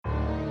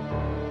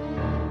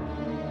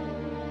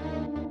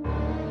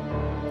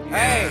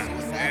Hey.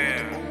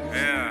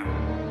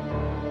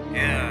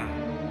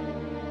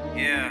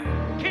 Yeah.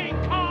 King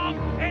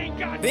Kong ain't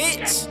got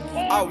Bitch, shit.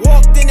 I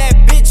walked in that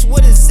bitch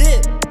with a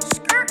zip.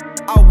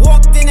 I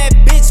walked in that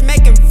bitch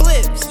making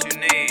flips. What you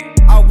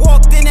need? I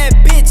walked in that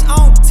bitch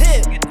on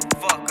tip. Get the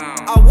fuck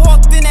on. I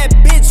walked in that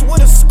bitch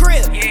with a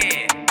script.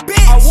 Yeah.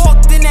 Bitch, I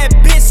walked in that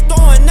bitch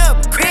throwing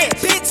up crip.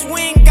 Bitch,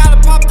 we ain't gotta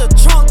pop the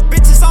trunk,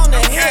 bitches on the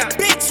hip.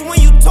 Bitch, when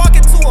you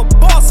talking to a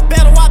boss,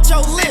 better watch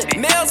your lip.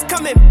 Mellz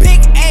coming big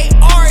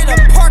AR to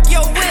park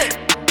your whip.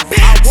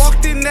 I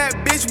walked in that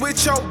bitch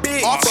with your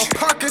bitch off a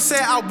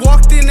Percocet. I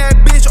walked in that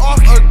bitch off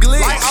a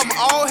glitch. Like I'm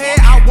all head.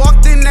 I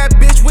walked in that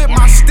bitch with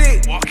my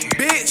stick.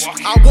 Bitch,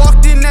 I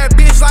walked in that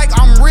bitch like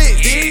I'm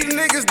rich. These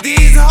niggas,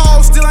 these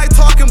hoes still ain't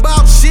talking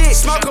about shit.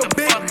 Smoke a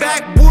big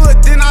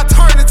backwood, then I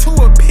turn it to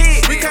a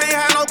pit. We can't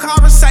have no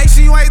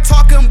conversation, you ain't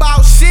talking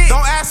about shit.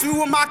 Don't ask me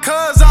what my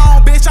cuz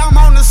on, bitch, I'm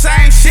on the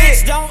same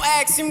shit. Bitch, don't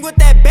ask him what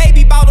that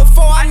baby bought a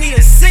 4, I need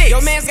a 6.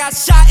 Your man's got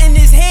shot in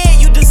his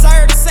head, you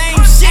deserve the same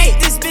shit.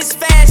 This bitch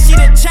fast, she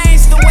done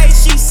changed the way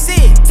she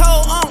sit.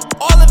 Told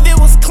all of it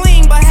was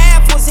clean, but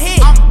half was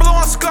hit. I'm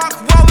blowing skunk,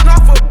 rolling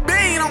off a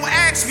bean, don't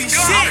ask me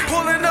shit. I'm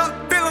pulling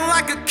up, feeling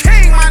like a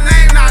king, my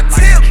name not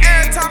Tip.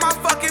 Every time my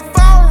fucking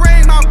phone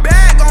ring, my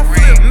bag gon'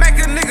 flip. Make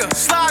a nigga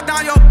slide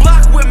down your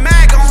block with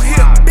mag on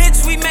hip.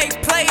 Bitch, we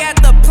make play at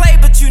the play,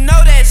 but you know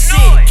that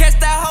shit. Catch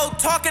that hoe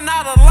talking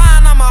out of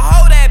line, I'ma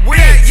hold that Where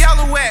that bitch.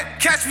 yellow at?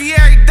 Catch me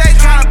every day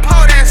tryna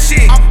pull that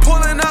shit. I'm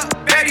pulling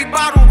up, baby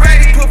bottle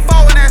ready, put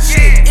 4 in that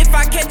shit. If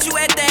I catch you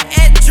at that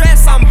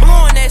address, I'm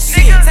blowing that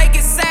shit. Take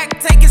his sack,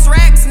 take his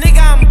racks,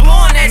 nigga, I'm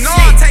blowing that No,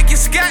 shit. take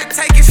his scat,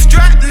 take his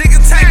strap, nigga,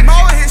 take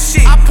more of his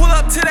shit. I pull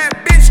up to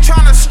that bitch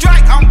tryna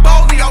strike, I'm